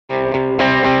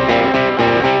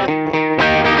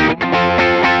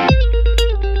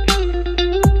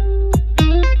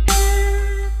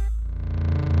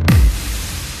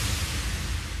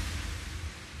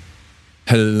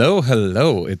Hello,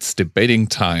 hello. It's debating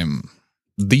time,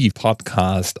 the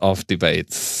podcast of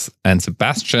debates. And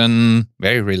Sebastian,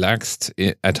 very relaxed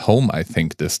at home, I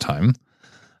think, this time.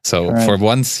 So Correct. For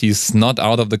once, he's not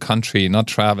out of the country, not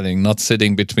traveling, not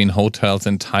sitting between hotels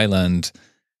in Thailand,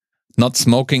 not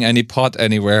smoking any pot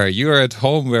anywhere. You're at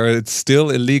home where it's still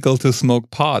illegal to smoke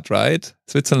pot, right?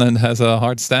 Switzerland has a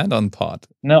hard stand on pot.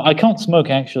 No, I can't smoke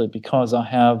actually because I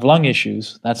have lung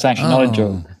issues. That's actually not a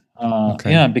joke. Okay.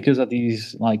 Yeah, because of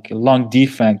these lung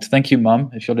defect. Thank you,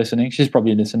 Mum, if you're listening. She's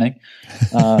probably listening.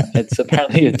 It's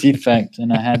apparently a defect,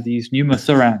 and I had these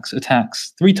pneumothorax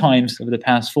attacks 3 times over the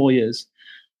past 4 years,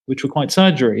 which required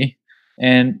surgery.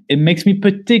 And it makes me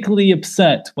particularly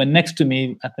upset when next to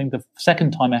me, I think the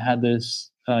second time I had this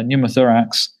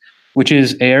pneumothorax, which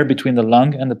is air between the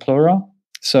lung and the pleura.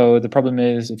 So the problem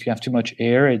is if you have too much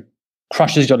air, it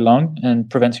crushes your lung and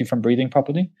prevents you from breathing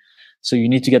properly. So you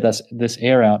need to get this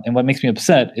air out. And what makes me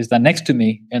upset is that next to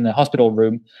me in the hospital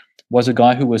room was a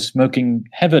guy who was smoking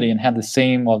heavily and had the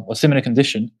same or similar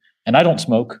condition. And I don't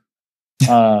smoke.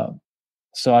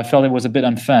 So I felt it was a bit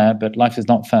unfair, but life is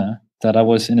not fair, that I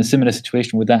was in a similar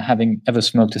situation without having ever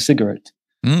smoked a cigarette.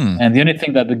 And the only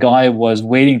thing that the guy was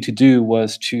waiting to do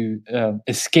was to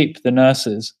escape the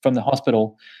nurses from the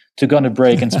hospital to go on a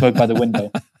break and smoke by the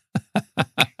window.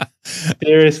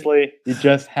 Seriously, he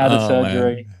just had a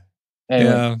surgery. Man. Anyway,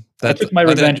 Yeah, I took my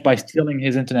revenge by stealing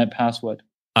his internet password.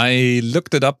 I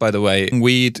looked it up, by the way.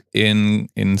 Weed in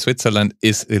Switzerland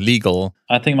is illegal.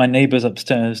 I think my neighbors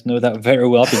upstairs know that very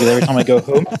well because every time I go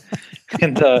home,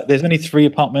 and there's only 3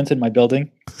 apartments in my building.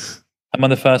 I'm on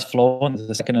the first floor, and there's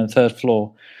the second and third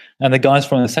floor. And the guys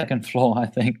from the second floor, I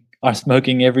think, are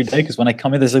smoking every day because when I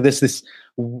come in, there's this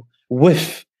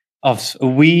whiff of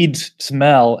weed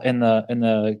smell in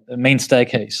the main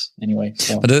staircase. Anyway,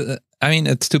 so. But, I mean,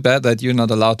 it's too bad that you're not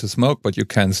allowed to smoke, but you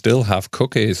can still have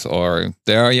cookies, or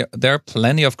there are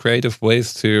plenty of creative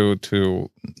ways to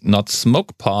not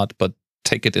smoke pot, but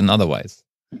take it in other ways.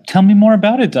 Tell me more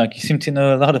about it, Doug. You seem to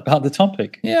know a lot about the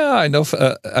topic. Yeah, I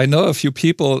know a few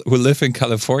people who live in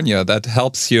California. That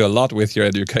helps you a lot with your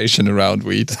education around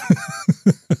weed.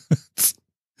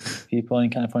 People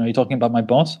in California. Are you talking about my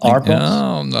boss? Our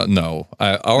boss? No.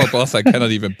 Our boss, I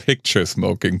cannot even picture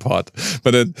smoking pot.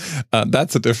 But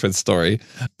that's a different story.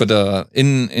 But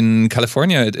in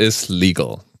California, it is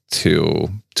legal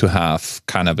to have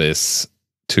cannabis,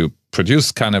 to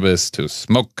produce cannabis, to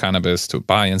smoke cannabis, to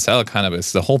buy and sell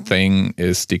cannabis. The whole thing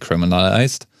is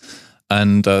decriminalized.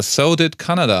 And so did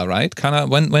Canada, right?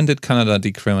 When did Canada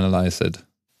decriminalize it?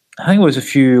 I think it was a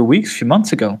few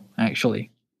months ago, actually.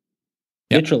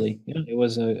 Yep. Literally, it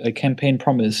was a campaign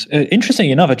promise.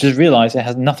 Interestingly enough, I just realized it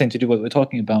has nothing to do with what we're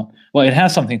talking about. Well, it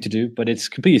has something to do, but it's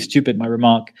completely stupid, my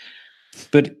remark.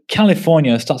 But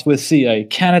California starts with CA,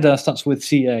 Canada starts with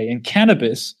CA, and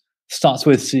cannabis starts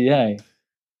with CA.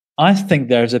 I think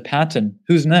there's a pattern.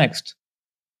 Who's next?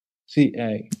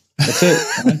 CA. That's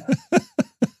it. Right?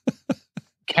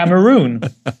 Cameroon.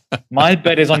 My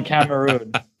bet is on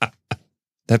Cameroon.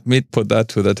 Let me put that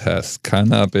to the test.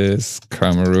 Cannabis,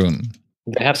 Cameroon.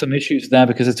 They have some issues there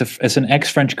because it's an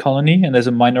ex-French colony, and there's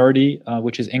a minority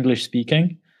which is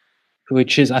English-speaking,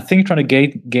 which is, I think, trying to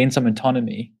gain some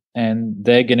autonomy, and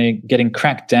they're getting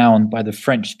cracked down by the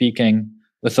French-speaking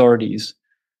authorities.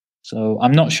 So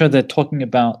I'm not sure they're talking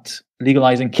about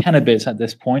legalizing cannabis at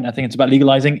this point. I think it's about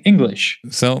legalizing English.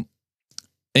 So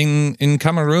in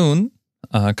Cameroon,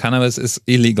 cannabis is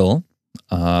illegal.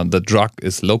 The drug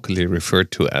is locally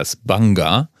referred to as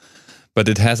banga, but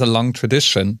it has a long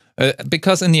tradition.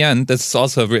 Because in the end, this is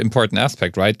also a very important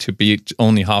aspect, right? To be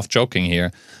only half joking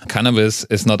here. Cannabis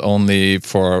is not only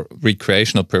for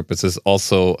recreational purposes,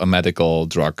 also a medical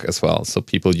drug as well. So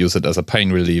people use it as a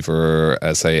pain reliever,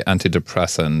 as an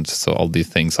antidepressant. So all these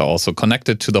things are also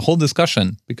connected to the whole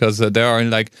discussion, because there are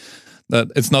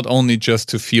it's not only just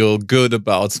to feel good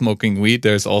about smoking weed.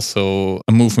 There's also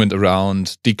a movement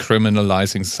around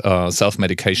decriminalizing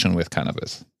self-medication with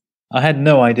cannabis. I had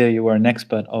no idea you were an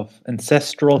expert of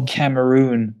ancestral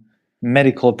Cameroon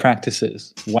medical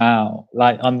practices. Wow.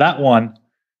 Like on that one.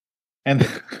 And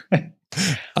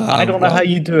I don't know how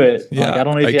you do it. Yeah, I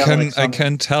don't know if I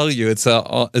can tell you it's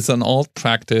an old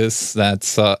practice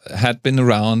that's had been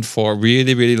around for a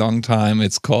really, really long time.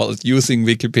 It's called using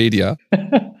Wikipedia.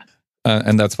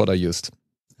 And that's what I used.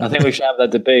 I think we should have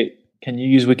that debate. Can you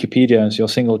use Wikipedia as your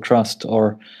single trust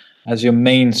or as your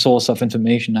main source of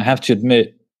information? I have to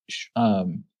admit,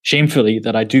 shamefully,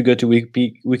 that I do go to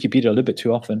Wikipedia a little bit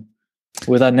too often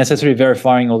without necessarily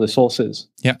verifying all the sources.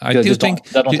 Yeah, I do think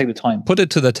that don't take the time. Put it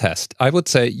to the test. I would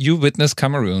say you witness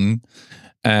Cameroon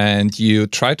and you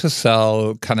try to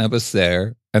sell cannabis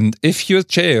there. And if you're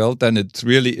jailed, then it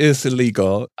really is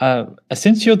illegal.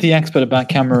 Since you're the expert about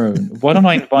Cameroon, why don't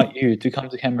I invite you to come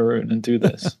to Cameroon and do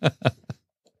this?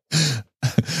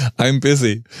 I'm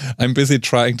busy. I'm busy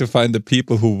trying to find the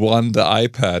people who won the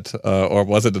iPad, or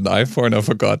was it an iPhone? I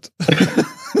forgot.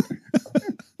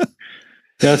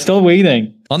 They're still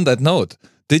waiting. On that note,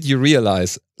 did you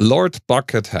realize Lord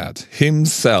Buckethead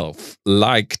himself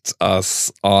liked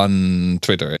us on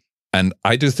Twitter? And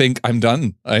I do think I'm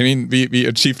done. I mean, we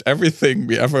achieved everything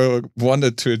we ever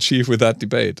wanted to achieve with that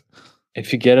debate.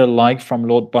 If you get a like from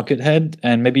Lord Buckethead,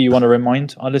 and maybe you want to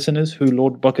remind our listeners who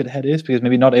Lord Buckethead is, because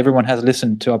maybe not everyone has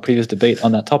listened to our previous debate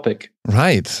on that topic.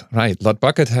 Right. Lord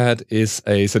Buckethead is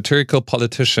a satirical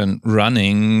politician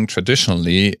running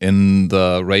traditionally in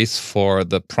the race for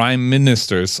the Prime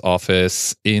Minister's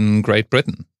office in Great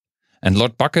Britain. And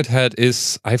Lord Buckethead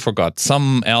is, I forgot,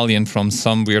 some alien from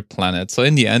some weird planet. So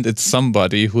in the end, it's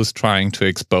somebody who's trying to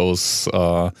expose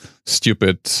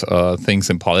stupid things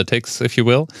in politics, if you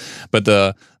will. But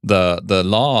the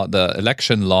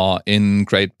election law in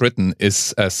Great Britain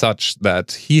is as such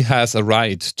that he has a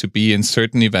right to be in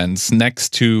certain events next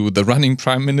to the running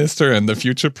prime minister and the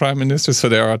future prime minister. So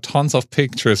there are tons of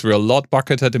pictures where Lord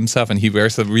Buckethead himself, and he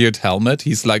wears a weird helmet.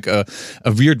 He's like a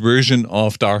weird version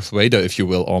of Darth Vader, if you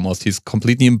will, almost. He's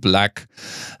completely in black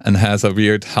and has a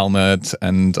weird helmet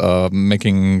and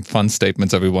making fun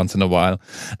statements every once in a while.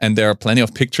 And there are plenty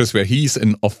of pictures where he's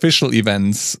in official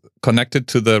events connected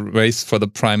to the race for the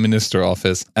Prime Minister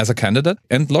office as a candidate.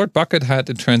 And Lord Buckethead,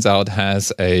 it turns out,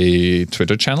 has a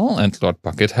Twitter channel, and Lord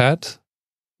Buckethead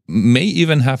may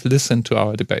even have listened to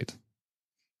our debate.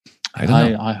 I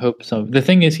don't know. I hope so. The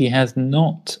thing is, he has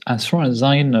not, as far as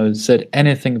I know, said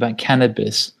anything about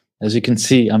cannabis. As you can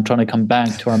see, I'm trying to come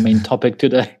back to our main topic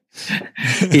today.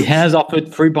 He has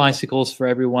offered free bicycles for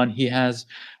everyone. He has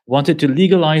wanted to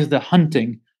legalize the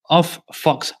hunting of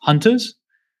fox hunters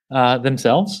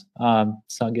themselves.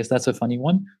 So I guess that's a funny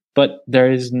one. But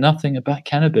there is nothing about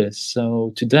cannabis.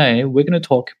 So today we're going to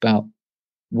talk about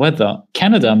whether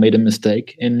Canada made a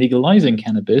mistake in legalizing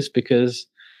cannabis, because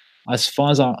as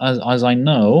far as I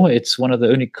know, it's one of the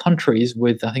only countries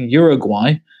with, I think,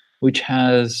 Uruguay, which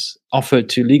has offered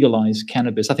to legalize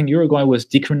cannabis. I think Uruguay was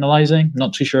decriminalizing.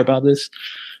 Not too sure about this.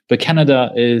 But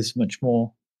Canada is much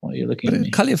more. What are you looking at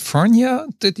me? California,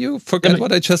 did you forget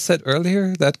what I just said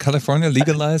earlier? That California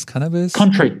legalized cannabis?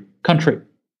 Country.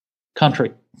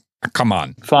 Come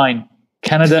on. Fine.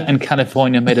 Canada and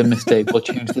California made a mistake. We'll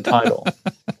change the title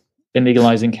in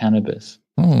legalizing cannabis.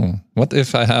 What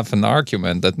if I have an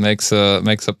argument that makes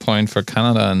a point for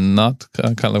Canada and not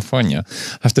California?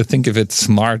 I have to think if it's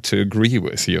smart to agree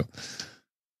with you.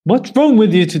 What's wrong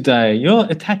with you today? You're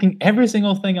attacking every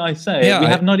single thing I say. Yeah, we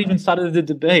have not even started the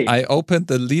debate. I opened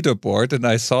the leaderboard and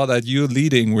I saw that you're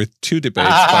leading with 2 debates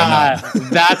by now.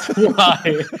 That's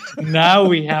why. Now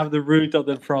we have the root of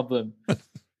the problem.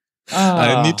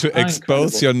 I need to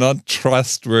expose your not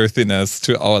trustworthiness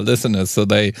to our listeners so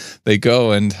they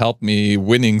go and help me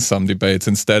winning some debates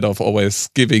instead of always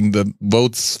giving the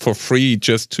votes for free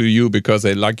just to you because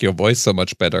they like your voice so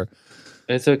much better.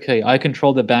 It's okay. I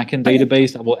control the backend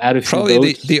database. I will add a few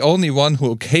probably votes. the only one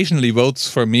who occasionally votes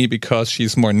for me because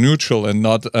she's more neutral and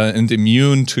not and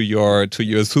immune to your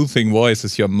soothing voice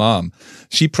is your mom.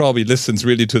 She probably listens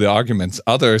really to the arguments.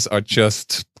 Others are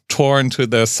just torn to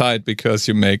their side because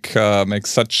you make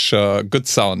such a good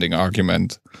sounding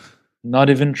argument. Not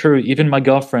even true. Even my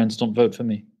girlfriends don't vote for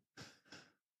me.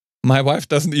 My wife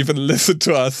doesn't even listen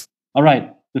to us. All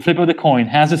right. The flip of the coin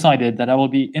has decided that I will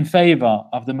be in favor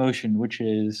of the motion, which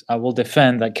is I will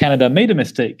defend that Canada made a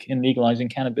mistake in legalizing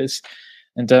cannabis,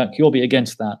 and Dirk, you'll be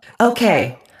against that.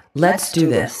 Okay, let's do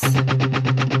this.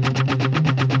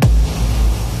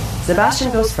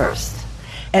 Sebastian goes first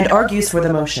and argues for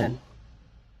the motion.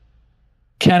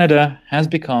 Canada has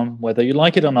become, whether you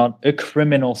like it or not, a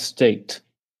criminal state.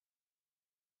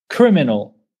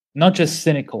 Criminal. Not just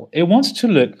cynical. It wants to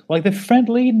look like the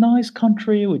friendly, nice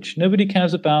country which nobody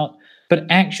cares about, but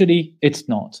actually it's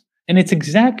not. And it's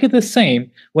exactly the same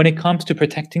when it comes to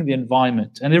protecting the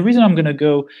environment. And the reason I'm going to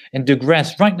go and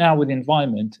digress right now with the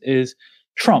environment is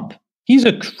Trump. He's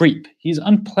a creep. He's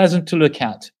unpleasant to look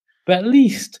at. But at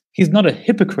least he's not a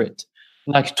hypocrite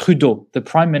like Trudeau, the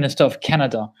Prime Minister of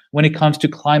Canada, when it comes to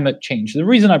climate change. The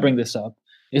reason I bring this up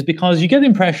is because you get the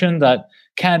impression that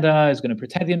Canada is going to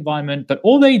protect the environment, but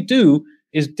all they do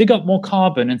is dig up more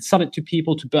carbon and sell it to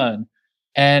people to burn.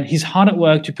 And he's hard at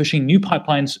work to pushing new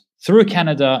pipelines through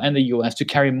Canada and the US to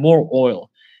carry more oil.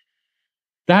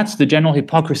 That's the general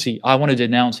hypocrisy I want to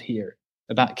denounce here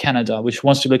about Canada, which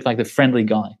wants to look like the friendly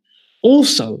guy.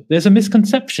 Also, there's a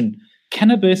misconception.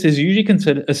 cannabis is usually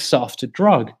considered a soft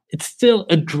drug. It's still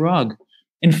a drug.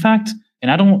 In fact,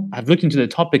 and I've looked into the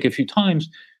topic a few times,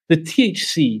 the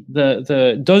THC,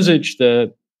 the dosage,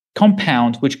 the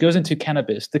compound which goes into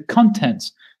cannabis, the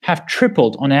contents have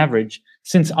tripled on average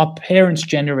since our parents'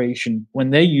 generation when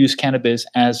they used cannabis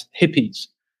as hippies.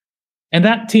 And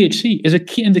that THC is a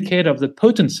key indicator of the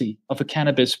potency of a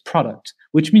cannabis product,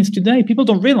 which means today people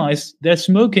don't realize they're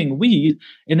smoking weed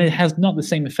and it has not the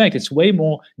same effect. It's way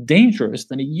more dangerous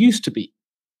than it used to be.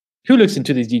 Who looks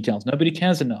into these details? Nobody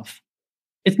cares enough.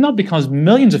 It's not because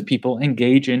millions of people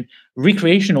engage in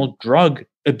recreational drug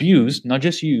abuse, not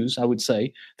just use, I would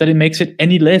say, that it makes it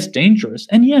any less dangerous.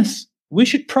 And yes, we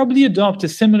should probably adopt a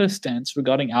similar stance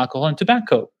regarding alcohol and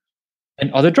tobacco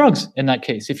and other drugs in that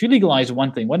case. If you legalize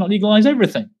one thing, why not legalize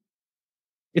everything?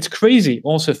 It's crazy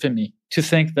also for me to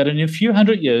think that in a few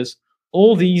hundred years,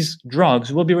 all these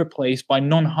drugs will be replaced by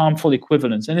non-harmful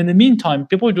equivalents. And in the meantime,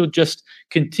 people will just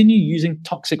continue using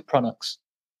toxic products.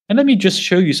 And let me just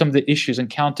show you some of the issues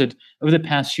encountered over the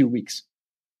past few weeks.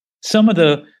 Some of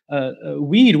the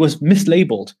weed was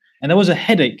mislabeled, and there was a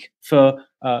headache for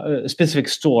a specific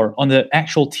store on the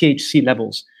actual THC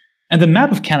levels. And the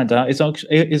map of Canada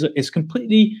is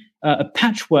completely a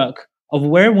patchwork of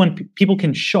where people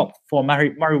can shop for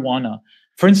marijuana.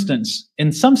 For instance,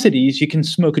 in some cities, you can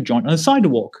smoke a joint on a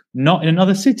sidewalk, not in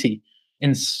another city.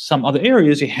 In some other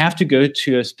areas, you have to go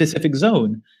to a specific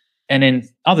zone. And in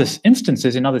other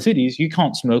instances, in other cities, you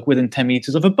can't smoke within 10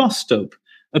 meters of a bus stop,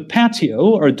 a patio,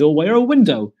 or a doorway, or a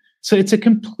window. So it's a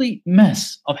complete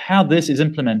mess of how this is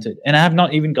implemented. And I have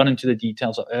not even gone into the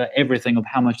details of everything of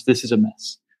how much this is a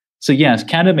mess. So yes,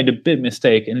 Canada made a big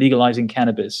mistake in legalizing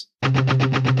cannabis.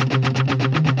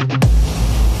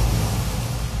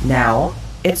 Now,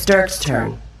 it's Dirk's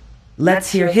turn.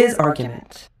 Let's hear his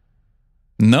argument.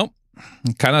 No,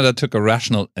 Canada took a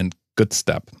rational and good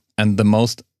step. And the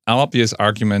most obvious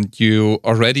argument you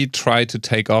already tried to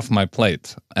take off my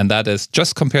plate. And that is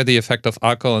just compare the effect of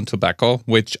alcohol and tobacco,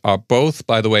 which are both,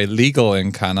 by the way, legal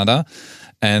in Canada.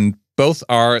 And both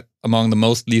are among the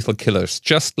most lethal killers,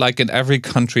 just like in every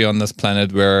country on this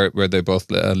planet where they're both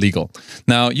legal.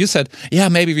 Now, you said, yeah,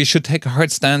 maybe we should take a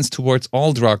hard stance towards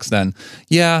all drugs then.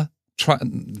 Yeah,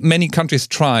 many countries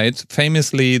tried,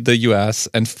 famously the US,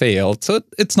 and failed. So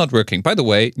it's not working. By the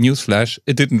way, newsflash,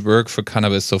 it didn't work for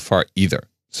cannabis so far either.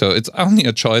 So it's only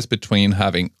a choice between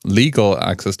having legal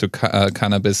access to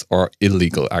cannabis or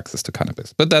illegal access to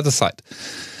cannabis. But that aside.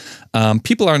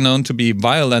 People are known to be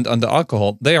violent under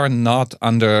alcohol. They are not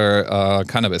under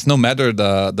cannabis, no matter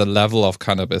the level of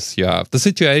cannabis you have. The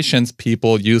situations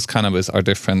people use cannabis are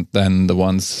different than the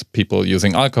ones people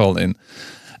using alcohol in.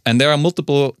 And there are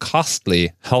multiple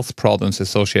costly health problems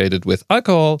associated with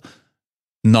alcohol,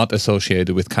 not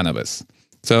associated with cannabis.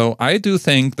 So I do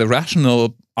think the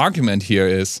rational argument here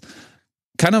is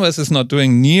cannabis is not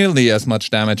doing nearly as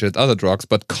much damage as other drugs,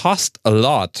 but cost a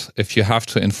lot if you have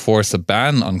to enforce a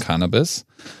ban on cannabis.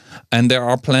 And there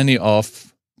are plenty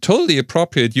of totally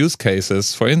appropriate use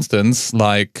cases, for instance,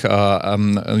 like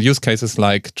use cases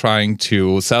like trying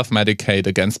to self-medicate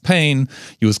against pain,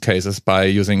 use cases by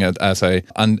using it as an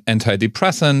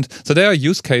antidepressant. So there are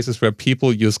use cases where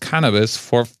people use cannabis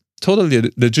for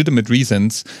totally legitimate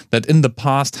reasons that in the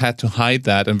past had to hide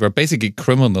that and were basically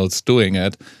criminals doing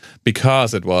it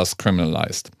because it was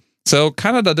criminalized. So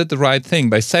Canada did the right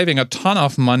thing by saving a ton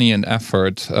of money and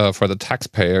effort for the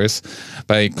taxpayers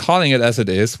by calling it as it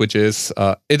is, which is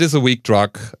it is a weak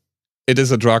drug. It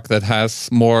is a drug that has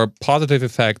more positive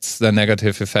effects than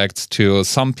negative effects to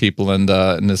some people in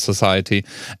the society,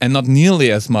 and not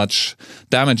nearly as much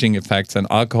damaging effects than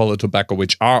alcohol or tobacco,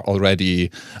 which are already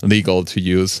legal to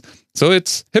use. So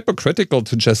it's hypocritical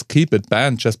to just keep it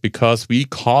banned just because we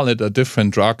call it a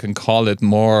different drug and call it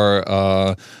more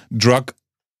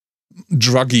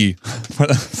druggy,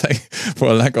 for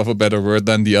a lack of a better word,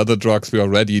 than the other drugs we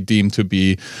already deem to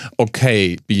be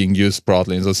okay being used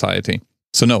broadly in society.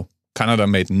 So no, Canada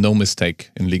made no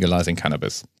mistake in legalizing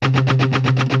cannabis.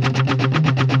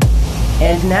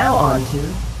 And now on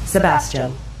to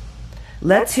Sebastian.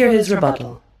 Let's hear his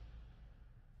rebuttal.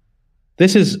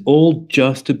 This is all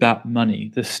just about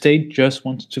money. The state just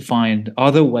wants to find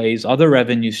other ways, other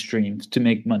revenue streams to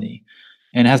make money.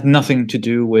 And it has nothing to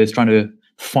do with trying to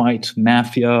fight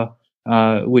mafia,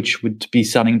 which would be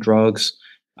selling drugs.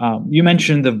 You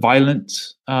mentioned the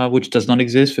violence, which does not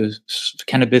exist for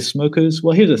cannabis smokers.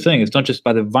 Well, here's the thing. It's not just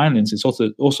by the violence. It's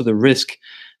also the risk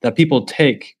that people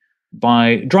take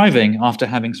by driving after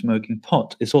having smoking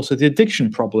pot. It's also the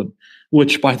addiction problem,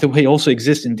 which, by the way, also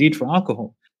exists indeed for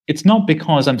alcohol. It's not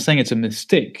because I'm saying it's a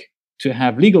mistake to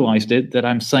have legalized it that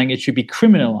I'm saying it should be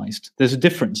criminalized. There's a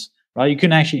difference. right? You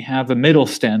can actually have a middle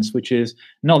stance, which is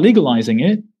not legalizing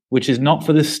it, which is not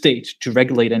for the state to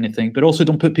regulate anything, but also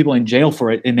don't put people in jail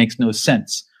for it. It makes no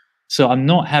sense. So I'm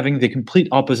not having the complete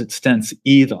opposite stance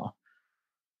either.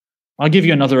 I'll give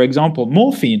you another example.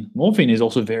 Morphine. Morphine is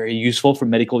also very useful for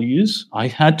medical use. I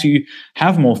had to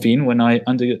have morphine when I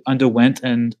underwent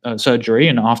surgery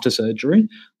and after surgery.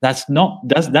 That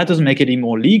doesn't make it any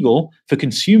more legal for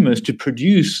consumers to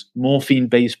produce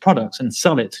morphine-based products and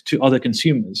sell it to other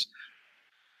consumers.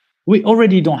 We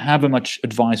already don't have much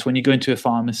advice when you go into a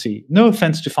pharmacy. No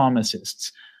offense to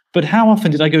pharmacists, but how often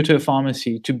did I go to a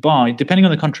pharmacy to buy, depending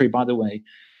on the country, by the way,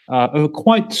 a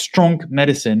quite strong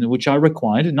medicine, which I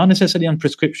required, not necessarily on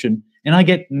prescription, and I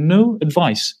get no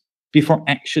advice before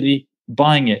actually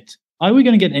buying it. Are we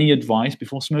going to get any advice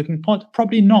before smoking pot?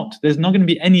 Probably not. There's not going to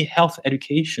be any health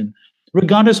education,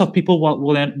 regardless of people what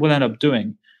will end up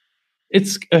doing.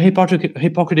 It's a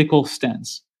hypocritical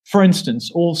stance. For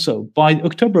instance, also, by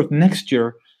October of next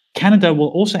year, Canada will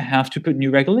also have to put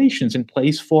new regulations in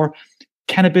place for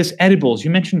cannabis edibles.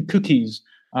 You mentioned cookies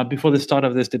before the start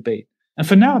of this debate. And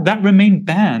for now, that remains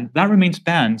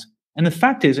banned. And the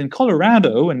fact is, in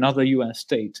Colorado, another US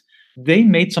state, they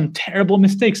made some terrible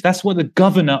mistakes. That's what the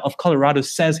governor of Colorado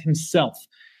says himself.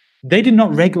 They did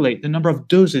not regulate the number of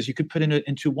doses you could put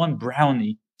into one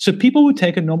brownie. So people would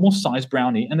take a normal size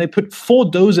brownie and they put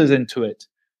 4 doses into it,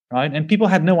 right? And people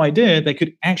had no idea they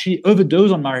could actually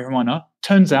overdose on marijuana.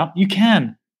 Turns out you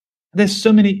can. There's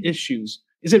so many issues.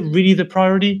 Is it really the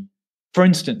priority? For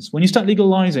instance, when you start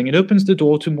legalizing, it opens the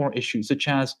door to more issues, such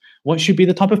as what should be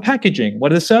the type of packaging?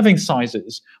 What are the serving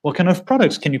sizes? What kind of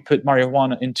products can you put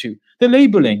marijuana into? The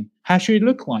labeling, how should it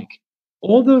look like?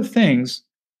 All those things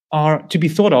are to be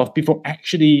thought of before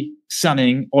actually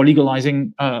selling or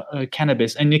legalizing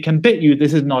cannabis. And you can bet you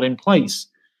this is not in place.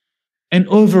 And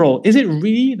overall, is it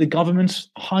really the government's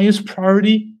highest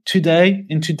priority today,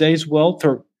 in today's world,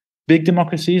 for big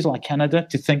democracies like Canada,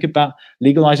 to think about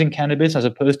legalizing cannabis as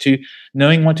opposed to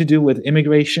knowing what to do with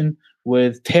immigration,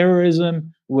 with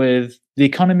terrorism, with the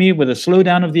economy, with a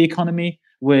slowdown of the economy,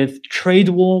 with trade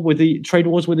wars with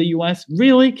the US?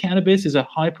 Really, cannabis is a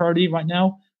high priority right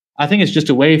now? I think it's just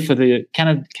a way for the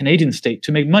Canadian state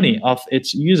to make money off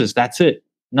its users. That's it.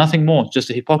 Nothing more. Just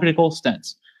a hypocritical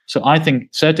stance. So I think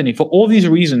certainly for all these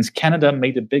reasons, Canada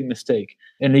made a big mistake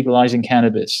in legalizing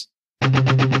cannabis.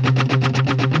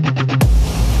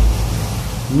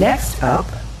 Next up,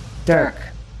 Dirk.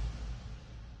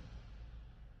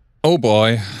 Oh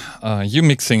boy, you're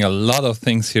mixing a lot of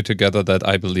things here together that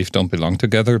I believe don't belong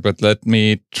together. But let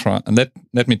me try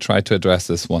to address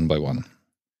this one by one.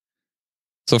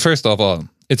 So first of all,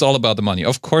 it's all about the money.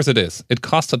 Of course it is. It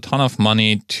costs a ton of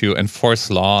money to enforce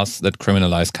laws that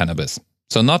criminalize cannabis.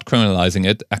 So not criminalizing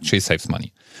it actually saves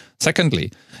money.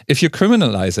 Secondly, if you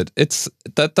criminalize it,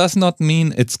 that does not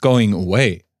mean it's going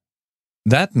away.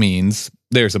 That means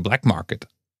there's a black market.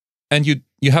 And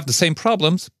you have the same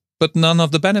problems, but none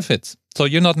of the benefits. So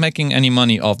you're not making any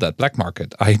money off that black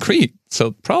market. I agree.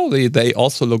 So probably they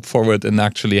also look forward in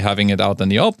actually having it out in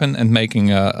the open and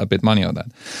making a bit money on that.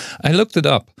 I looked it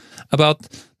up. About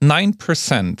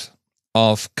 9%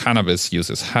 of cannabis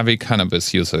users, heavy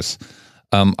cannabis users,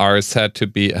 are said to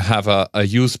have a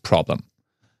use problem.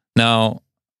 Now,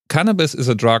 cannabis is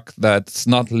a drug that's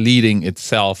not leading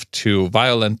itself to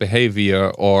violent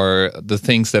behavior or the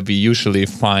things that we usually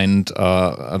find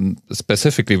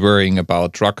specifically worrying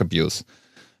about drug abuse.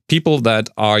 People that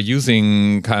are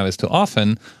using cannabis too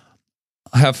often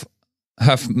have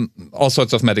all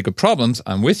sorts of medical problems.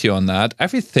 I'm with you on that.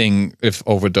 Everything, if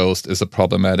overdosed, is a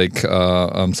problematic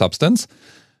substance.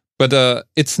 But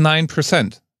it's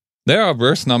 9%. There are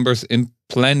worse numbers in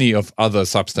plenty of other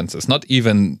substances, not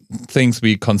even things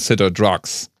we consider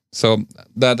drugs. So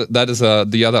that is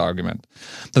the other argument.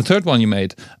 The third one you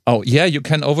made, oh yeah, you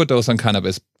can overdose on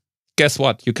cannabis. Guess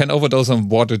what? You can overdose on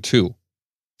water too.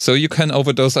 So you can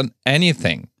overdose on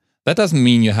anything. That doesn't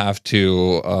mean you have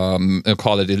to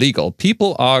call it illegal.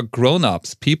 People are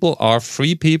grown-ups. People are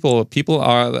free people. People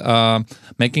are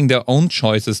making their own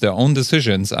choices, their own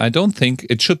decisions. I don't think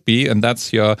it should be, and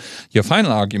that's your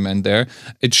final argument there,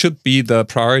 it should be the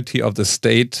priority of the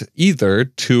state either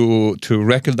to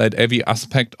regulate every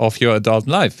aspect of your adult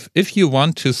life. If you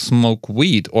want to smoke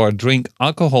weed or drink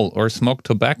alcohol or smoke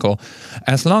tobacco,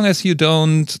 as long as you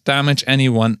don't damage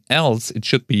anyone else, it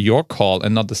should be your call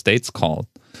and not the state's call.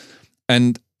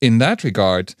 And in that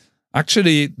regard,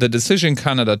 actually, the decision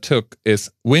Canada took is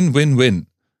win-win-win.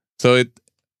 So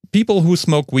people who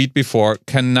smoked weed before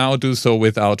can now do so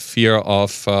without fear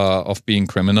of being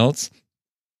criminals.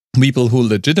 people who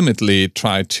legitimately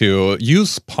try to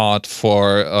use pot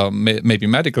for maybe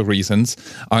medical reasons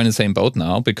are in the same boat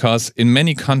now, because in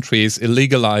many countries,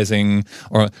 illegalizing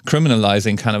or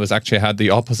criminalizing cannabis actually had the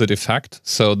opposite effect.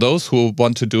 So those who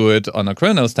want to do it on a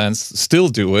criminal stance still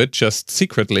do it, just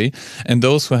secretly, and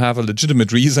those who have a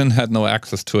legitimate reason had no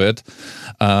access to it.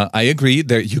 I agree,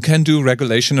 there you can do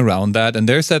regulation around that, and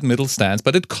there's that middle stance,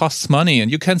 but it costs money,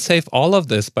 and you can save all of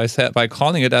this by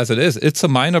calling it as it is. It's a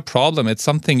minor problem. It's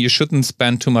something you shouldn't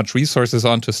spend too much resources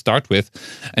on to start with.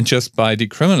 And just by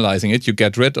decriminalizing it, you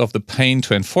get rid of the pain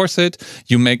to enforce it,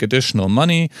 you make additional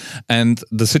money, and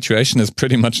the situation is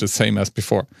pretty much the same as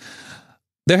before.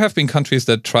 There have been countries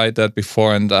that tried that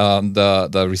before, and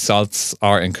the results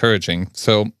are encouraging.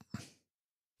 So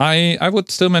I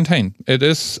would still maintain it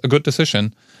is a good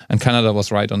decision, and Canada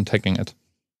was right on taking it.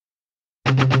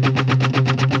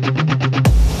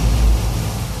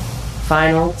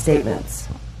 Final statements.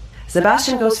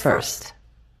 Sebastian goes first.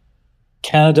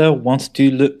 Canada wants to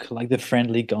look like the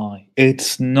friendly guy.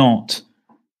 It's not.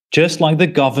 Just like the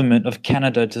government of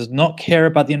Canada does not care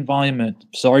about the environment,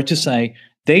 sorry to say,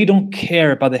 they don't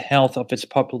care about the health of its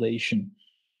population.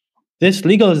 This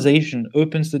legalization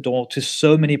opens the door to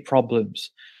so many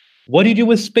problems. What do you do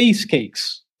with space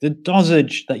cakes? The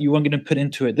dosage that you are going to put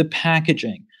into it, the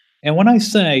packaging. And when I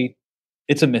say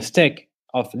it's a mistake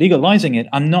of legalizing it,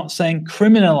 I'm not saying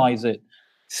criminalize it.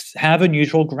 Have a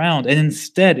neutral ground. And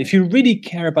instead, if you really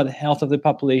care about the health of the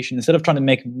population, instead of trying to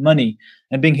make money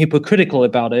and being hypocritical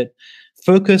about it,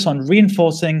 focus on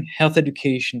reinforcing health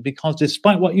education. Because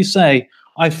despite what you say,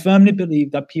 I firmly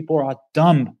believe that people are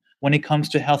dumb when it comes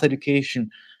to health education.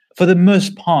 For the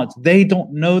most part, they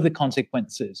don't know the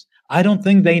consequences. I don't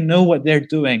think they know what they're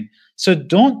doing. So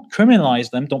don't criminalize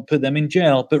them, don't put them in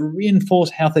jail, but reinforce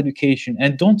health education,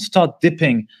 and don't start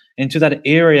dipping into that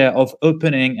area of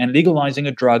opening and legalizing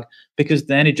a drug, because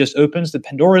then it just opens the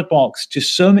Pandora's box to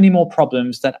so many more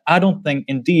problems that I don't think,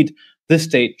 indeed, this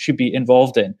state should be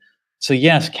involved in. So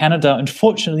yes, Canada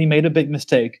unfortunately made a big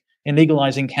mistake in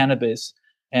legalizing cannabis,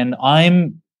 and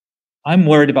I'm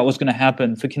worried about what's going to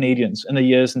happen for Canadians in the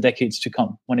years and decades to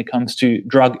come when it comes to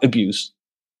drug abuse.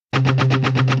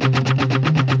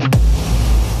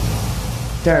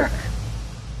 Dirk.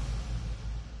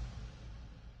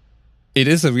 It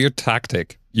is a weird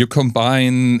tactic. You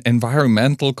combine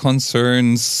environmental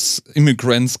concerns,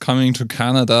 immigrants coming to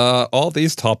Canada, all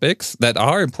these topics that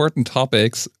are important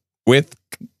topics, with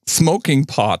smoking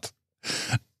pot.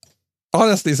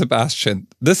 Honestly, Sebastian,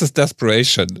 this is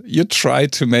desperation. You try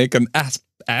to make an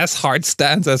as hard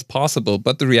stance as possible,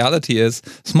 but the reality is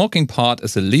smoking pot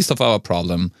is the least of our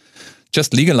problem.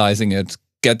 Just legalizing it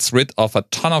gets rid of a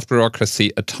ton of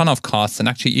bureaucracy, a ton of costs, and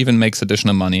actually even makes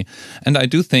additional money. And I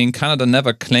do think Canada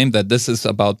never claimed that this is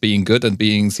about being good and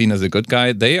being seen as a good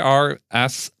guy. They are,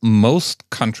 as most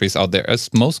countries out there,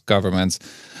 as most governments,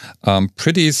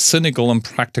 pretty cynical and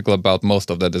practical about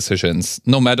most of their decisions,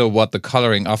 no matter what the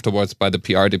coloring afterwards by the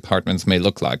PR departments may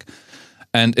look like.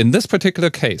 And in this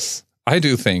particular case, I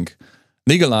do think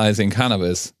legalizing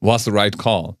cannabis was the right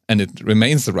call, and it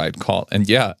remains the right call. And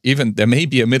yeah, even there may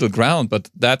be a middle ground, but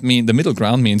the middle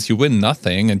ground means you win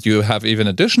nothing and you have even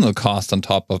additional cost on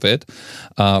top of it,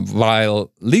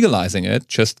 while legalizing it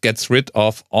just gets rid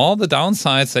of all the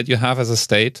downsides that you have as a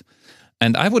state.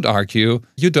 And I would argue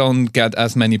you don't get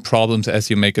as many problems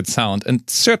as you make it sound, and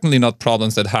certainly not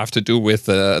problems that have to do with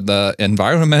the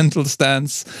environmental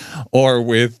stance or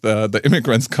with the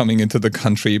immigrants coming into the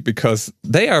country, because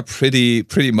they are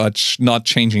pretty much not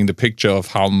changing the picture of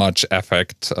how much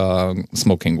effect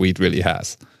smoking weed really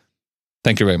has.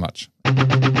 Thank you very much.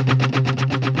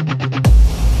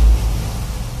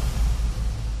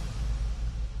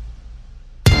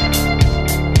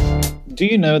 Do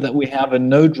you know that we have a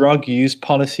no drug use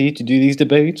policy to do these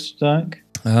debates, Zach?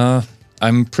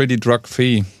 I'm pretty drug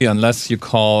free, unless you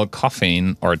call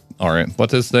caffeine or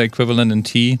what is the equivalent in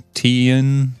tea?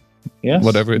 Tea-in? Yes,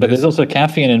 whatever it but is. There's also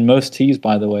caffeine in most teas,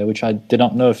 by the way, which I did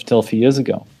not know until a few years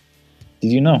ago.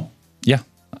 Did you know? Yeah,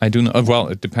 I do know. Well,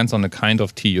 it depends on the kind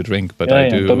of tea you drink, but I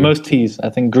do. But most teas, I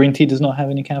think green tea does not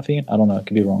have any caffeine. I don't know. I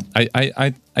could be wrong.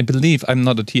 I believe, I'm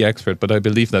not a tea expert, but I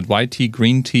believe that white tea,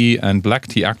 green tea, and black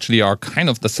tea actually are kind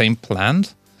of the same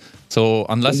plant. So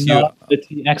unless you're not a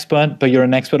tea expert, but you're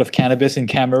an expert of cannabis in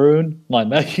Cameroon, like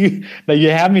that, you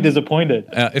have me disappointed.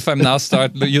 If I'm now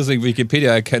start using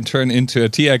Wikipedia, I can turn into a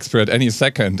tea expert any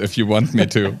second if you want me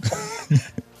to.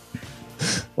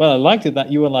 Well, I liked it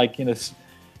that you were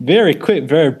very quick,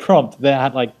 very prompt. They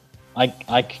had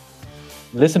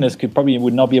listeners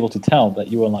would not be able to tell that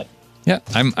you were Yeah,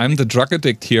 I'm the drug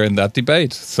addict here in that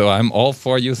debate, so I'm all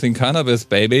for using cannabis,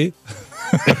 baby.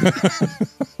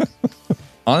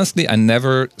 honestly, I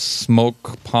never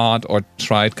smoked pot or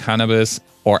tried cannabis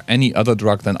or any other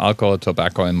drug than alcohol or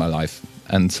tobacco in my life.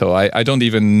 And so I don't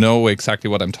even know exactly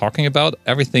what I'm talking about.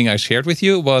 Everything I shared with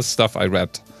you was stuff I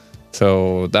read.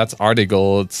 So that's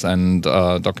articles and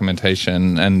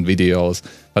documentation and videos,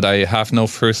 but I have no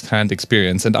first-hand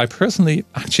experience. And I personally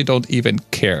actually don't even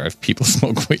care if people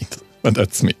smoke weed, but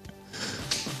that's me.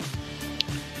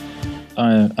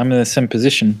 I'm in the same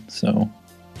position, so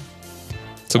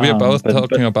we are both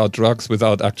talking about drugs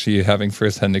without actually having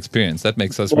first-hand experience. That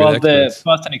makes us really experts. The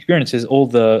first-hand experience is all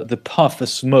the puff of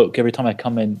smoke every time I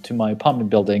come into my apartment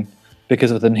building because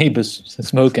of the neighbors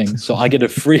smoking. So I get a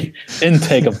free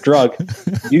intake of drug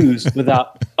use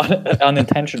without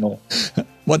unintentional.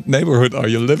 What neighborhood are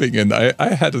you living in? I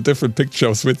had a different picture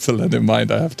of Switzerland in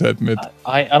mind, I have to admit.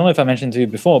 I don't know if I mentioned to you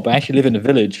before, but I actually live in a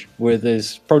village where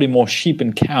there's probably more sheep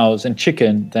and cows and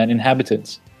chicken than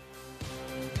inhabitants.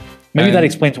 Maybe that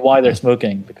explains why they're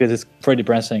smoking, because it's pretty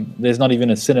depressing. There's not even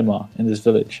a cinema in this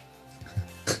village.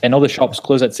 And all the shops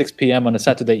close at 6 p.m. on a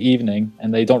Saturday evening,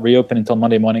 and they don't reopen until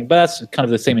Monday morning. But that's kind of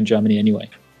the same in Germany anyway.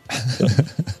 So.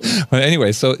 Well,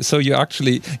 anyway, so you're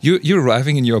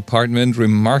arriving in your apartment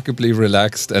remarkably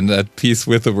relaxed and at peace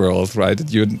with the world, right?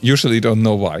 You usually don't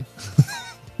know why.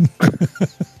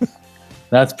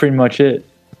 That's pretty much it.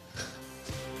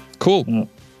 Cool. Yeah.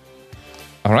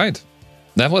 All right.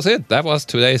 That was it. That was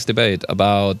today's debate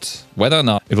about whether or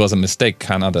not it was a mistake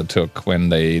Canada took when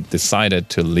they decided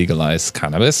to legalize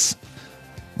cannabis.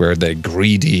 Were they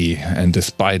greedy and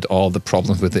despite all the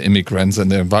problems with the immigrants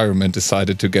and the environment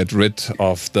decided to get rid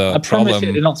of the problem? I promise you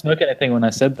I did not smoke anything when I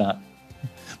said that.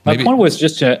 My point was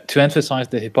just to emphasize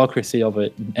the hypocrisy of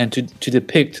it and to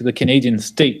depict the Canadian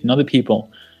state, not the people,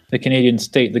 the Canadian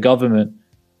state, the government,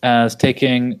 as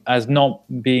not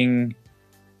being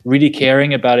really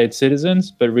caring about its citizens,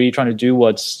 but really trying to do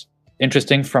what's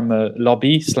interesting from a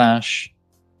lobby /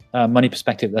 money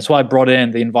perspective. That's why I brought in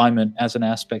the environment as an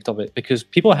aspect of it, because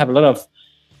people have a lot of...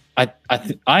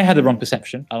 I had the wrong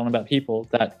perception, I don't know about people,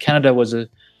 that Canada was a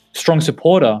strong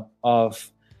supporter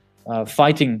of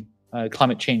fighting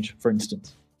climate change, for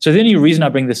instance. So the only reason I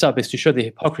bring this up is to show the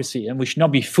hypocrisy, and we should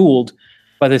not be fooled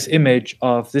by this image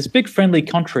of this big friendly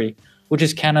country, which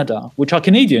is Canada, which are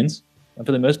Canadians,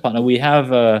 for the most part. Now, we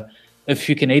have a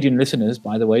few Canadian listeners,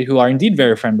 by the way, who are indeed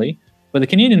very friendly. But the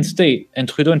Canadian state, and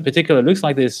Trudeau in particular, looks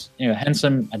like this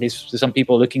handsome, at least to some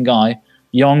people, looking guy,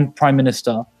 young prime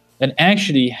minister, and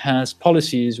actually has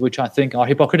policies which I think are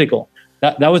hypocritical.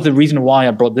 That was the reason why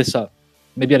I brought this up.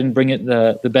 Maybe I didn't bring it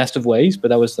the best of ways, but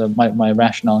that was my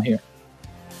rationale here.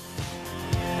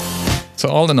 So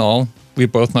all in all, we're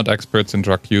both not experts in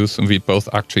drug use, and we both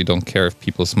actually don't care if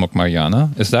people smoke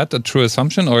marijuana. Is that a true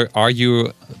assumption, or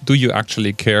do you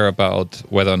actually care about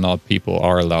whether or not people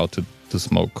are allowed to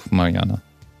smoke marijuana?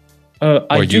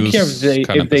 I do care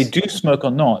if they do smoke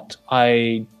or not.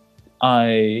 I'd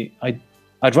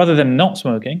rather them not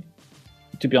smoking,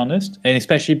 to be honest, and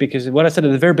especially because what I said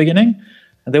at the very beginning,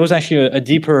 there was actually a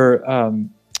deeper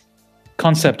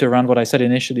concept around what I said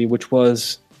initially, which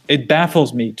was, it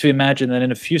baffles me to imagine that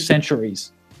in a few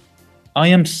centuries, I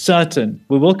am certain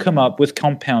we will come up with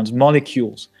compounds,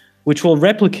 molecules, which will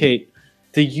replicate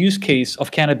the use case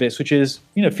of cannabis, which is,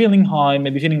 feeling high,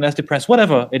 maybe feeling less depressed,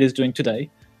 whatever it is doing today,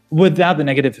 without the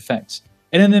negative effects.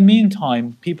 And in the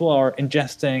meantime, people are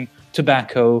ingesting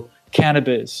tobacco,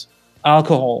 cannabis,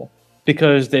 alcohol,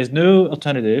 because there's no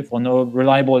alternative or no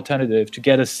reliable alternative to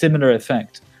get a similar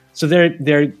effect. So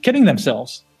they're kidding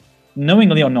themselves,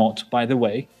 knowingly or not, by the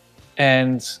way.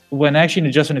 And when actually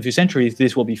in just in a few centuries,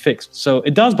 this will be fixed. So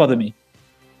it does bother me.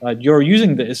 You're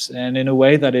using this and in a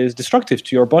way that is destructive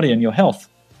to your body and your health.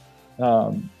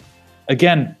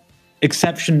 Again,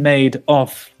 exception made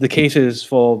of the cases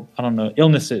for,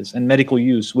 illnesses and medical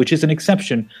use, which is an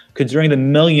exception considering the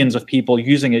millions of people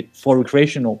using it for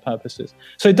recreational purposes.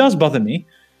 So it does bother me.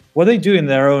 What they do in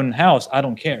their own house, I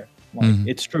don't care.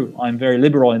 It's true. I'm very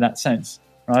liberal in that sense.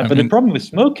 Right? But the problem with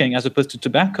smoking as opposed to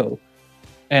tobacco,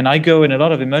 and I go in a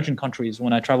lot of emerging countries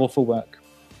when I travel for work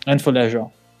and for leisure.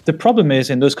 The problem is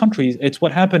in those countries, it's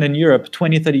what happened in Europe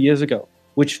 20, 30 years ago,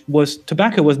 which was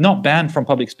tobacco was not banned from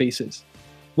public spaces,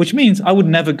 which means I would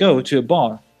never go to a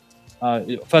bar.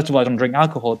 First of all, I don't drink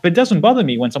alcohol, but it doesn't bother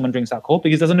me when someone drinks alcohol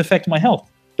because it doesn't affect my health.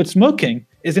 But smoking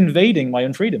is invading my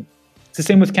own freedom. It's the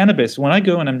same with cannabis. When I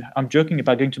go and I'm joking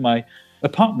about going to my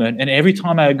apartment, and every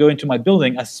time I go into my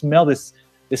building, I smell this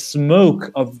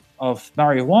smoke of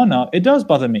marijuana, it does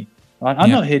bother me. Right?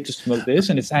 I'm not here to smoke this,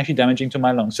 and it's actually damaging to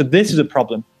my lungs. So this is a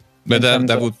problem. But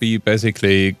that would be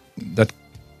basically, that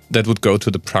that would go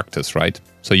to the practice, right?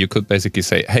 So you could basically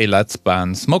say, hey, let's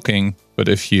ban smoking, but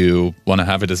if you want to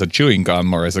have it as a chewing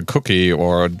gum or as a cookie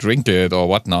or drink it or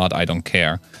whatnot, I don't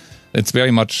care. It's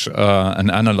very much an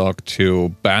analog to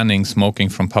banning smoking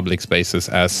from public spaces,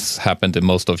 as happened in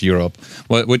most of Europe,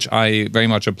 which I very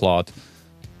much applaud.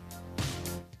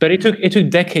 But it took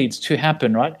decades to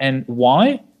happen, right? And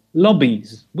why?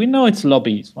 Lobbies. We know it's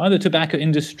lobbies, right? The tobacco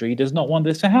industry does not want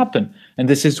this to happen. And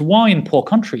this is why in poor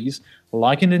countries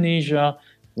like Indonesia,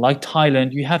 like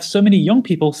Thailand, you have so many young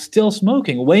people still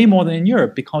smoking, way more than in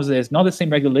Europe, because there's not the same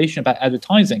regulation about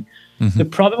advertising. Mm-hmm. The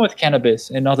problem with cannabis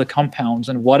and other compounds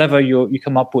and whatever you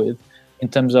come up with in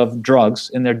terms of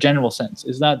drugs in their general sense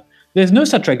is that there's no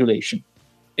such regulation.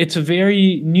 It's a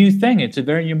very new thing. It's a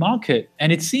very new market.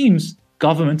 And it seems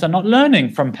governments are not learning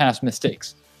from past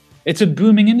mistakes. It's a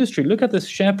booming industry. Look at the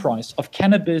share price of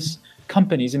cannabis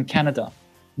companies in Canada.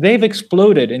 They've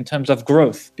exploded in terms of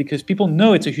growth because people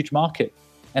know it's a huge market.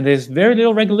 And there's very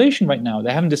little regulation right now.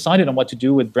 They haven't decided on what to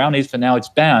do with brownies. For now, it's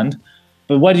banned.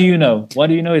 But what do you know? What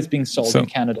do you know is being sold in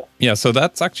Canada? Yeah, so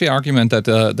that's actually an argument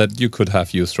that you could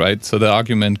have used, right? So the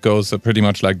argument goes pretty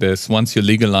much like this. Once you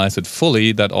legalize it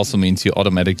fully, that also means you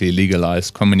automatically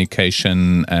legalize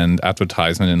communication and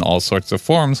advertisement in all sorts of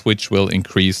forms, which will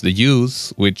increase the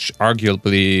use, which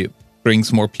arguably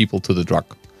brings more people to the drug.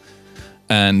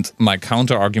 And my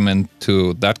counter argument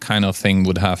to that kind of thing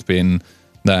would have been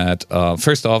that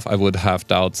first off, I would have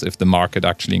doubts if the market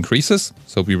actually increases.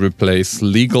 So we replace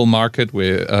legal market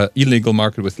with illegal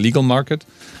market with legal market.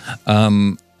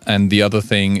 And the other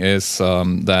thing is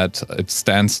that it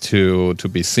stands to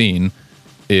be seen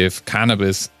if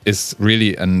cannabis is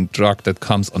really a drug that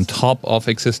comes on top of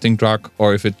existing drug,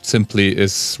 or if it simply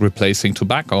is replacing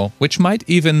tobacco, which might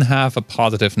even have a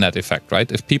positive net effect,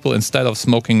 right? If people, instead of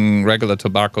smoking regular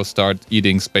tobacco, start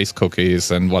eating space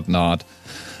cookies and whatnot,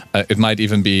 it might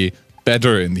even be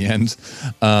better in the end.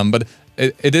 But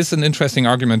it is an interesting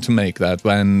argument to make that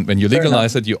when you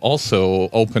legalize it, you also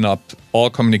open up all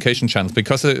communication channels,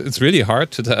 because it's really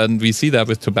hard to, and we see that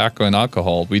with tobacco and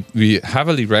alcohol. We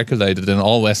heavily regulated in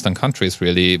all Western countries,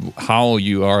 really, how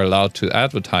you are allowed to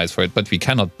advertise for it, but we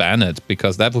cannot ban it,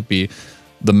 because that would be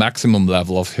the maximum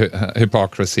level of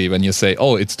hypocrisy when you say,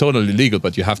 "Oh, it's totally legal,"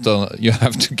 but you have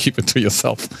to keep it to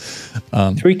yourself.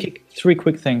 Three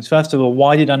quick things. First of all,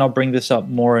 why did I not bring this up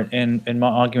more in my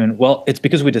argument? Well, it's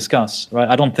because we discuss, right?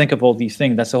 I don't think of all these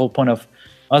things. That's the whole point of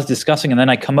us discussing, and then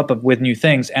I come up with new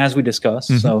things as we discuss.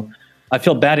 Mm-hmm. So I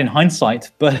feel bad in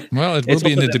hindsight, but well, it will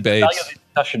be in the debate.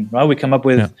 Discussion, right? We come up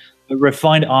with a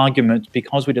refined argument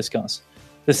because we discuss.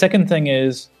 The second thing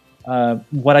is,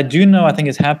 what I do know I think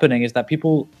is happening is that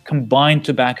people combine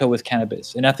tobacco with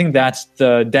cannabis. And I think that's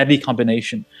the deadly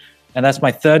combination. And that's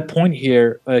my third point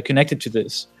here connected to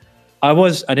this.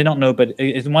 I did not know, but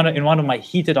in one of my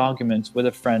heated arguments with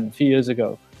a friend a few years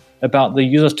ago about the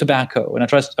use of tobacco, and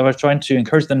I was trying to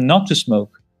encourage them not to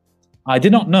smoke. I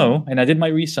did not know, and I did my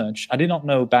research, I did not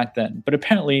know back then, but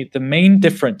apparently the main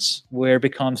difference where it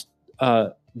becomes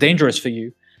dangerous for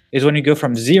you is when you go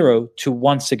from 0 to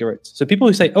 1 cigarette. So people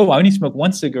who say, oh, I only smoke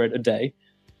 1 cigarette a day,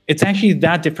 it's actually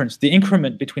that difference. The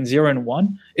increment between 0 and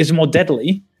 1 is more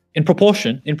deadly in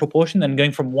proportion than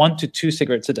going from 1 to 2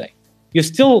 cigarettes a day. You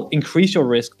still increase your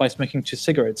risk by smoking 2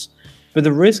 cigarettes, but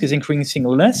the risk is increasing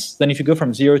less than if you go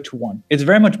from 0 to 1. It's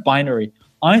very much binary.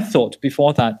 I thought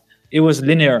before that it was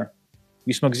linear.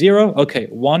 You smoke 0, okay,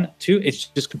 1, 2, it's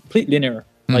just complete linear.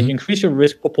 Mm-hmm. Like you increase your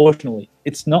risk proportionally.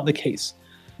 It's not the case.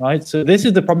 Right, so this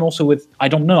is the problem also with, I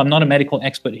don't know, I'm not a medical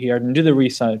expert here, I didn't do the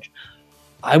research.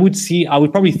 I would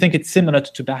probably think it's similar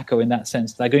to tobacco in that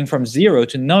sense, that going from 0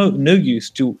 to no use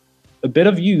to a bit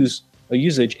of use or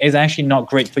usage is actually not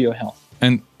great for your health.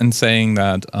 And saying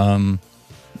that,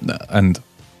 and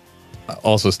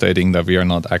also stating that we are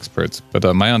not experts, but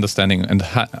my understanding, and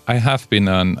I have been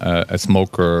a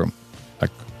smoker like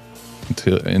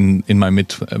until into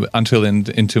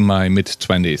my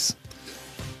mid-20s.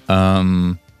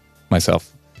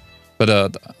 Myself.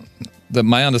 But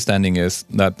my understanding is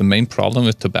that the main problem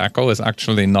with tobacco is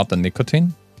actually not the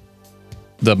nicotine.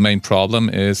 The main problem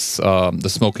is the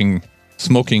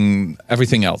smoking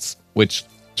everything else, which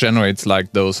generates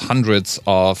like those hundreds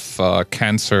of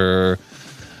cancerous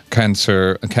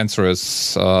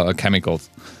chemicals.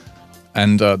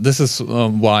 And this is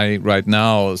why right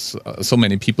now so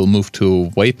many people move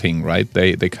to vaping, right?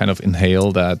 They kind of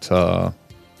inhale that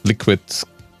liquid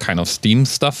kind of steam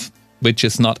stuff, which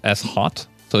is not as hot,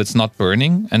 so it's not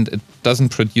burning, and it doesn't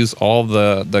produce all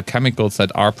the chemicals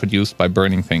that are produced by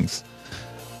burning things.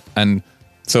 And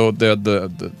so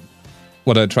the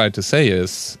what I tried to say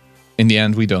is, in the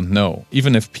end, we don't know.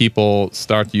 Even if people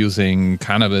start using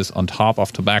cannabis on top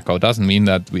of tobacco, doesn't mean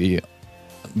that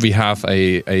we have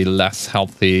a less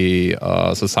healthy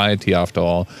society after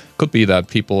all. Could be that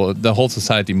the whole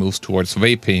society moves towards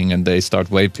vaping and they start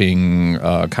vaping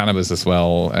cannabis as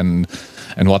well and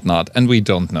whatnot. And we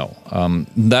don't know.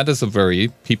 That is a worry.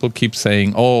 People keep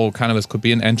saying, oh, cannabis could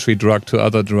be an entry drug to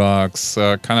other drugs.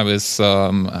 Cannabis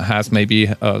has maybe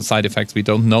side effects we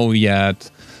don't know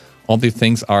yet. All these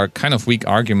things are kind of weak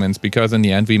arguments because in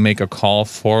the end we make a call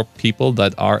for people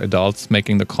that are adults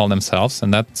making the call themselves,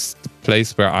 and that's the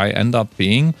place where I end up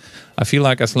being. I feel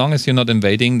like as long as you're not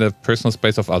invading the personal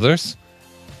space of others,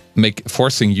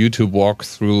 forcing you to walk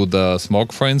through the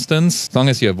smoke, for instance, as long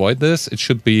as you avoid this, it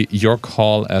should be your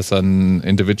call as an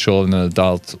individual and an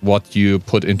adult what you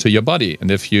put into your body.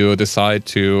 And if you decide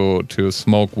to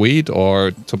smoke weed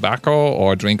or tobacco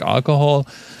or drink alcohol,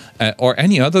 or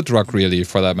any other drug really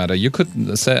for that matter, you could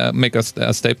make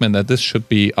a statement that this should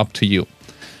be up to you.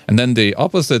 And then the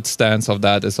opposite stance of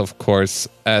that is, of course,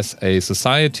 as a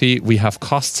society, we have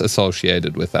costs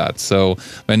associated with that. So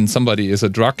when somebody is a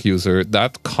drug user,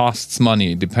 that costs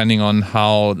money, depending on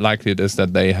how likely it is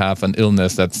that they have an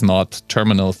illness that's not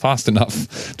terminal fast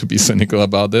enough to be cynical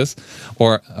about this.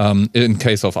 Or in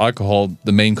case of alcohol,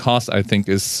 the main cost, I think,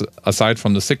 is, aside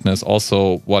from the sickness,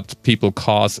 also what people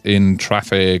cause in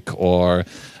traffic or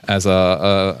as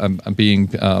being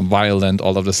violent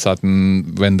all of a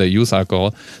sudden when they use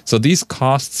alcohol. So these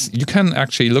costs, you can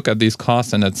actually look at these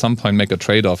costs and at some point make a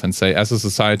trade-off and say, as a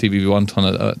society, we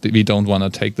don't want to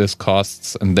take these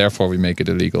costs and therefore we make it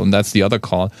illegal. And that's the other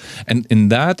call. And in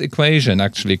that equation,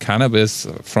 actually, cannabis,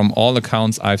 from all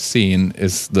accounts I've seen,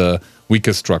 is the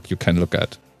weakest drug you can look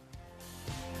at.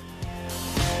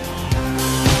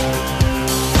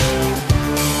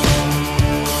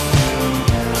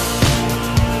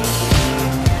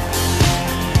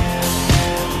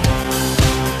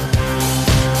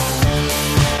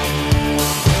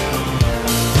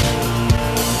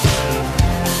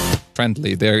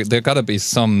 Friendly. There gotta be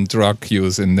some drug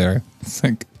use in there. It's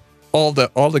like all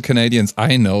the Canadians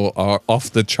I know are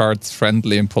off the charts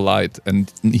friendly and polite,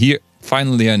 and here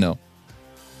finally I know.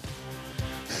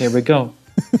 Here we go.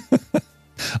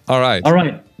 All right.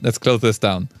 Let's close this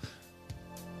down.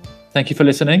 Thank you for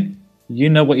listening. You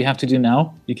know what you have to do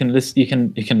now. You can listen. You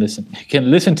can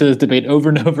listen to this debate over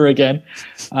and over again.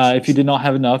 If you did not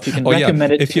have enough, you can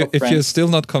recommend it to your friends. If you're still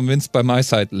not convinced by my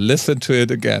side, listen to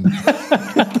it again.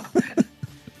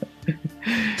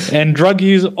 And drug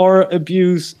use or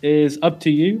abuse is up to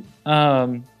you.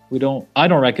 I don't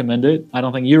recommend it. I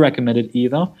don't think you recommend it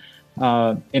either.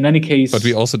 In any case, but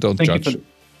we also don't judge.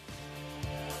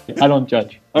 I don't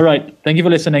judge. All right. Thank you for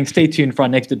listening. Stay tuned for our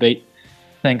next debate.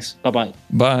 Thanks. Bye-bye.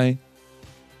 Bye.